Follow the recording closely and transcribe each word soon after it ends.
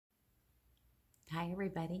Hi,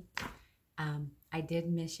 everybody. I did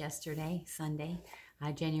miss yesterday, Sunday,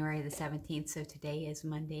 January the 17th. So today is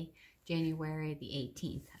Monday, January the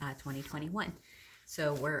 18th, 2021.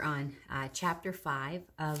 So we're on chapter 5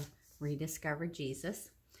 of Rediscover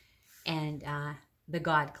Jesus and the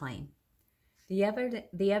God claim. The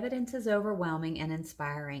evidence is overwhelming and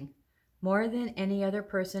inspiring. More than any other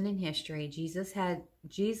person in history, Jesus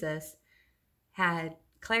had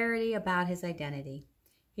clarity about his identity.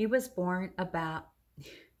 He was born about...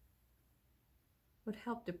 Would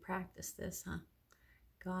help to practice this, huh?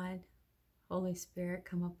 God, Holy Spirit,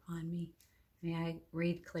 come upon me. May I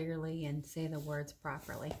read clearly and say the words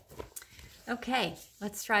properly. Okay,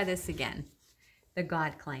 let's try this again. The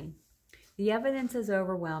God claim. The evidence is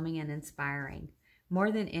overwhelming and inspiring.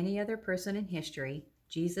 More than any other person in history,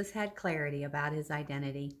 Jesus had clarity about his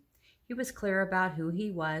identity. He was clear about who he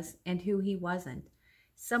was and who he wasn't.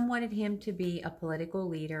 Some wanted him to be a political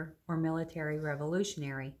leader or military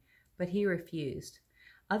revolutionary, but he refused.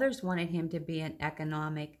 Others wanted him to be an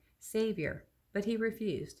economic savior, but he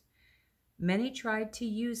refused. Many tried to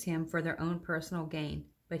use him for their own personal gain,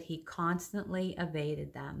 but he constantly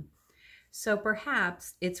evaded them. So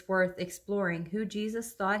perhaps it's worth exploring who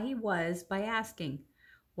Jesus thought he was by asking,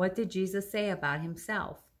 what did Jesus say about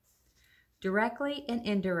himself? Directly and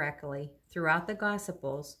indirectly, throughout the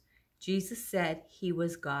Gospels, Jesus said he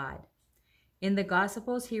was God. In the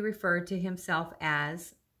Gospels, he referred to himself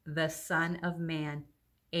as the Son of Man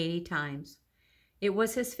 80 times. It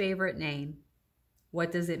was his favorite name.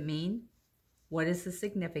 What does it mean? What is the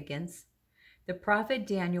significance? The prophet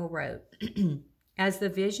Daniel wrote, as the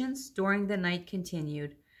visions during the night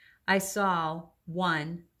continued, I saw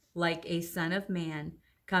one like a son of man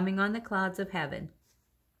coming on the clouds of heaven.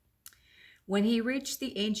 When he reached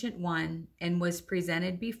the Ancient One and was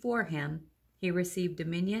presented before him, he received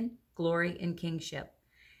dominion, glory, and kingship.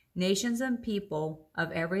 Nations and people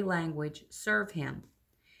of every language serve him.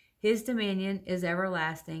 His dominion is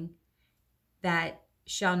everlasting, that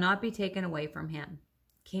shall not be taken away from him.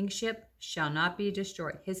 Kingship shall not be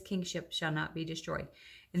destroyed. His kingship shall not be destroyed.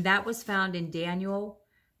 And that was found in Daniel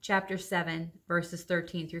chapter 7, verses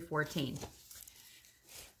 13 through 14.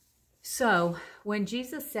 So, when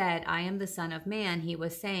Jesus said, I am the Son of Man, he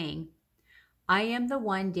was saying, I am the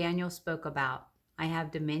one Daniel spoke about. I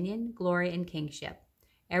have dominion, glory, and kingship.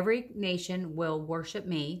 Every nation will worship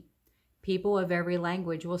me. People of every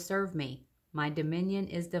language will serve me. My dominion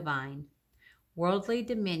is divine. Worldly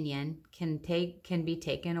dominion can be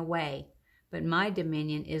taken away, but my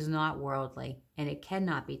dominion is not worldly, and it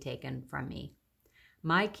cannot be taken from me.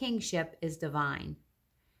 My kingship is divine.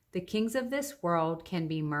 The kings of this world can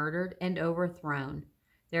be murdered and overthrown.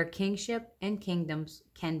 Their kingship and kingdoms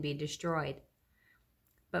can be destroyed.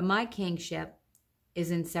 But my kingship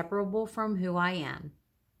is inseparable from who I am.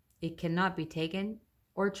 It cannot be taken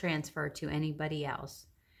or transferred to anybody else.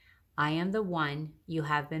 I am the one you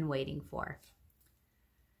have been waiting for.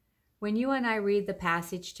 When you and I read the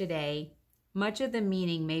passage today, much of the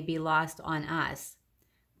meaning may be lost on us,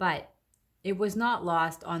 but it was not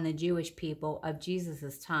lost on the Jewish people of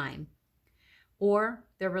Jesus' time or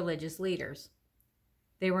their religious leaders.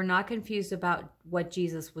 They were not confused about what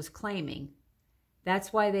Jesus was claiming.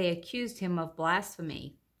 That's why they accused him of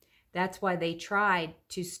blasphemy. That's why they tried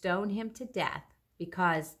to stone him to death,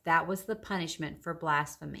 because that was the punishment for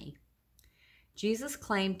blasphemy. Jesus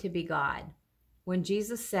claimed to be God. When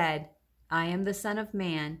Jesus said, I am the Son of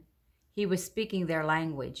Man, he was speaking their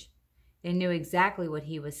language. They knew exactly what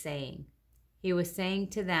he was saying. He was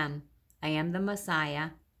saying to them, I am the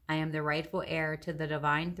Messiah. I am the rightful heir to the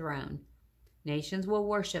divine throne. Nations will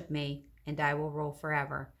worship me, and I will rule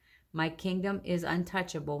forever. My kingdom is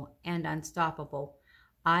untouchable and unstoppable.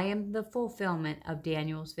 I am the fulfillment of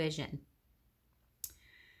Daniel's vision.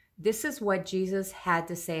 This is what Jesus had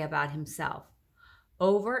to say about himself.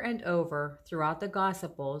 Over and over throughout the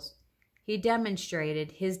Gospels, he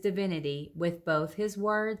demonstrated his divinity with both his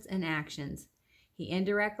words and actions. He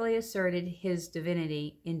indirectly asserted his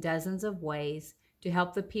divinity in dozens of ways to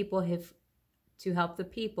help the people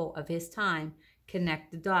of his time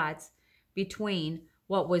connect the dots between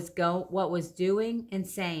what was doing and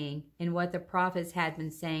saying and what the prophets had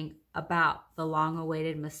been saying about the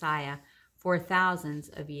long-awaited Messiah for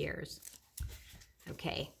thousands of years.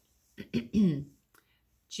 Okay.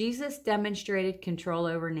 Jesus demonstrated control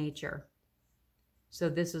over nature. So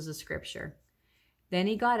this is a scripture. Then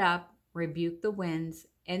he got up, rebuked the winds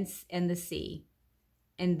and the sea,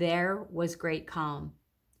 and there was great calm.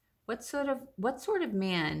 What sort of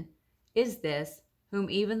man is this whom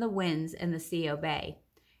even the winds and the sea obey?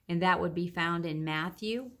 And that would be found in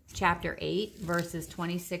Matthew chapter 8, verses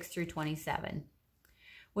 26 through 27.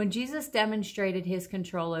 When Jesus demonstrated his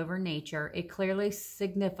control over nature, it clearly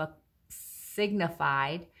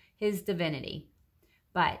signified his divinity.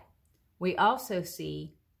 But we also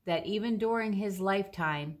see that even during his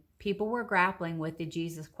lifetime, people were grappling with the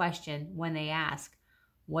Jesus question when they asked,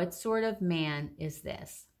 "What sort of man is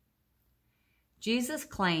this?" Jesus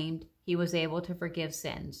claimed he was able to forgive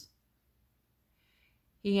sins.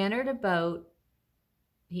 He entered a boat,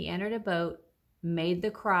 made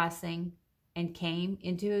the crossing, and came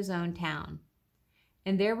into his own town.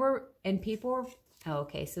 And people were,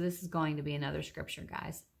 okay, so this is going to be another scripture,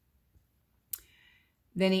 guys.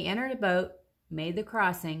 Then he entered a boat, made the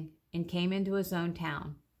crossing, and came into his own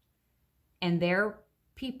town. And there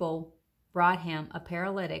people brought him a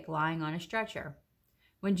paralytic lying on a stretcher.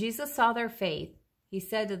 When Jesus saw their faith, he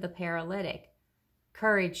said to the paralytic,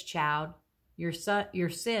 "Courage, child, your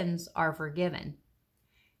sins are forgiven."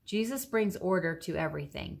 Jesus brings order to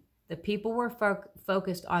everything. The people were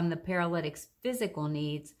focused on the paralytic's physical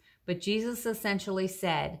needs, but Jesus essentially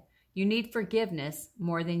said, "You need forgiveness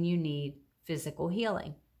more than you need physical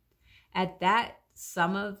healing." At that,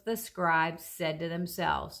 some of the scribes said to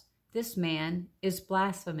themselves, "This man is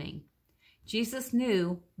blaspheming." Jesus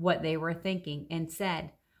knew what they were thinking and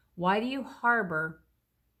said, "Why do you harbor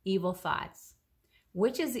evil thoughts?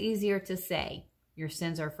 Which is easier to say, 'Your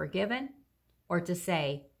sins are forgiven,' or to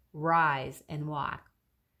say, 'Rise and walk'?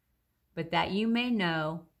 But that you may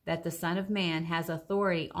know that the Son of Man has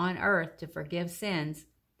authority on earth to forgive sins,"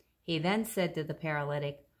 he then said to the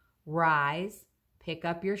paralytic, "Rise, pick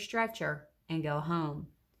up your stretcher, and go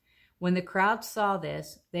home." When the crowd saw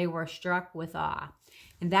this, they were struck with awe.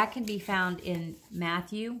 And that can be found in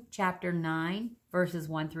Matthew chapter 9, verses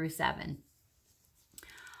 1 through 7.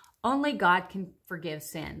 Only God can forgive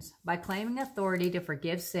sins. By claiming authority to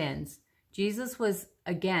forgive sins, Jesus was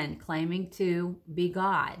again claiming to be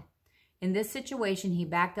God. In this situation, he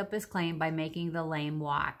backed up his claim by making the lame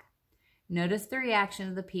walk. Notice the reaction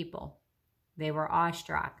of the people. They were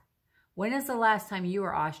awestruck. When is the last time you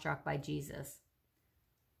were awestruck by Jesus?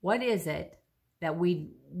 Why is it that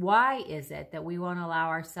we won't allow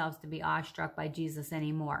ourselves to be awestruck by Jesus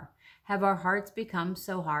anymore? Have our hearts become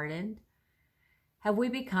so hardened? Have we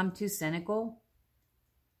become too cynical?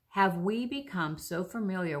 Have we become so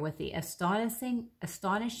familiar with the astonishing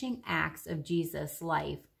acts of Jesus'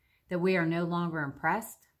 life that we are no longer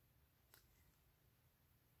impressed?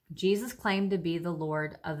 Jesus claimed to be the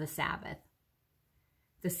Lord of the Sabbath.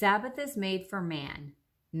 The Sabbath is made for man,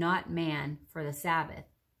 not man for the Sabbath.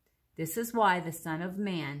 This is why the Son of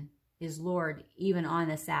Man is Lord even on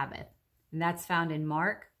the Sabbath. And that's found in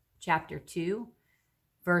Mark chapter 2,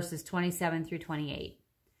 verses 27 through 28.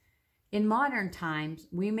 In modern times,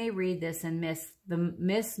 we may read this and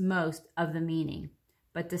miss most of the meaning.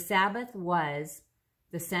 But the Sabbath was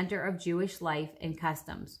the center of Jewish life and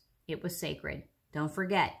customs. It was sacred. Don't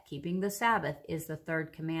forget, keeping the Sabbath is the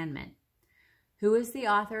third commandment. Who is the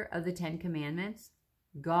author of the 10 Commandments?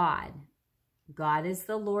 God. God is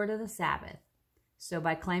the Lord of the Sabbath. So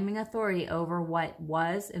by claiming authority over what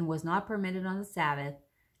was and was not permitted on the Sabbath,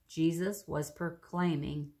 Jesus was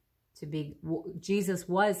claiming to be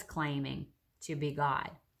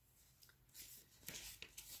God.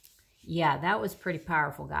 Yeah, that was pretty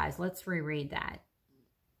powerful, guys. Let's reread that.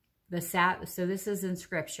 So this is in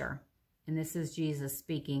Scripture, and this is Jesus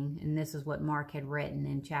speaking, and this is what Mark had written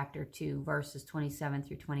in chapter 2, verses 27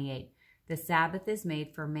 through 28. The Sabbath is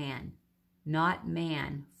made for man, not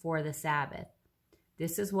man for the Sabbath.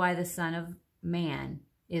 This is why the Son of Man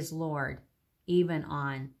is Lord, even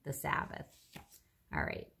on the Sabbath. All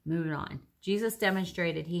right, moving on. Jesus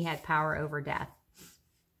demonstrated he had power over death.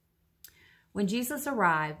 When Jesus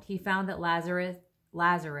arrived, he found that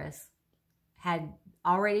Lazarus had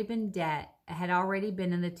already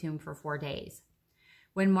been in the tomb for 4 days.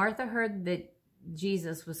 When Martha heard that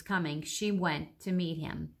Jesus was coming, she went to meet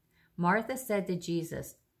him. Martha said to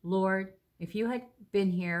Jesus, "Lord, if you had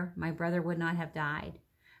been here, my brother would not have died.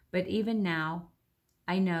 But even now,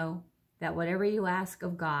 I know that whatever you ask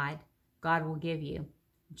of God, God will give you."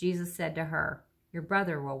 Jesus said to her, "Your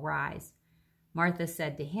brother will rise." Martha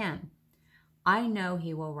said to him, "I know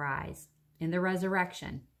he will rise in the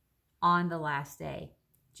resurrection on the last day."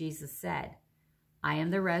 Jesus said, "I am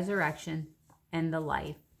the resurrection and the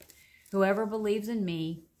life. Whoever believes in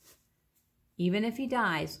me, even if he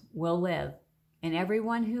dies, will live. And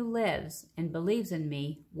everyone who lives and believes in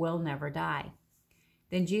me will never die."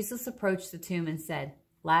 Then Jesus approached the tomb and said,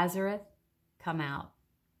 "Lazarus, come out."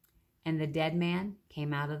 And the dead man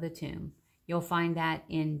came out of the tomb. You'll find that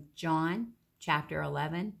in John chapter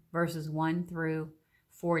 11, verses 1 through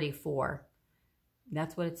 44.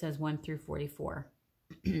 That's what it says, 1 through 44.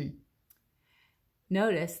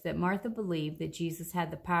 Notice that Martha believed that Jesus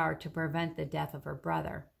had the power to prevent the death of her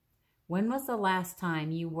brother. When was the last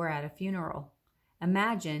time you were at a funeral?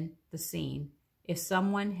 Imagine the scene. If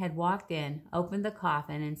someone had walked in, opened the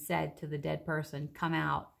coffin, and said to the dead person, "Come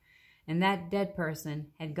out," and that dead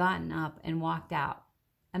person had gotten up and walked out.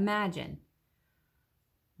 Imagine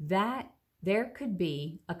that there could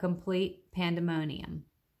be a complete pandemonium.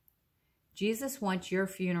 Jesus wants your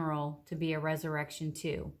funeral to be a resurrection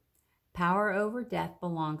too. Power over death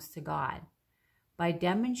belongs to God. By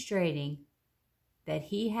demonstrating that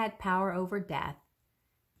he had power over death,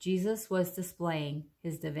 Jesus was displaying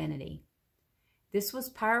his divinity. This was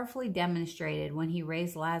powerfully demonstrated when he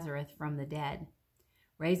raised Lazarus from the dead.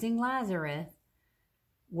 Raising Lazarus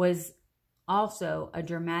was also a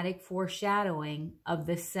dramatic foreshadowing of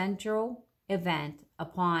the central event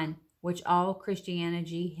upon which all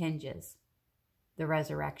Christianity hinges, the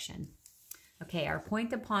resurrection. Okay, our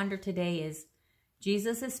point to ponder today is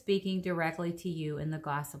Jesus is speaking directly to you in the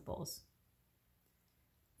Gospels.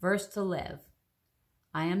 Verse to live.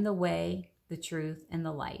 I am the way, the truth, and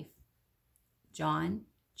the life. John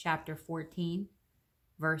chapter 14,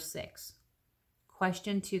 verse 6.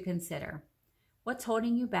 Question to consider. What's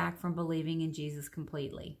holding you back from believing in Jesus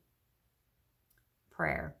completely?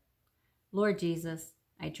 Prayer. Lord Jesus,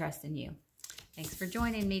 I trust in you. Thanks for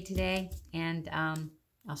joining me today, and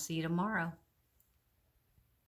I'll see you tomorrow.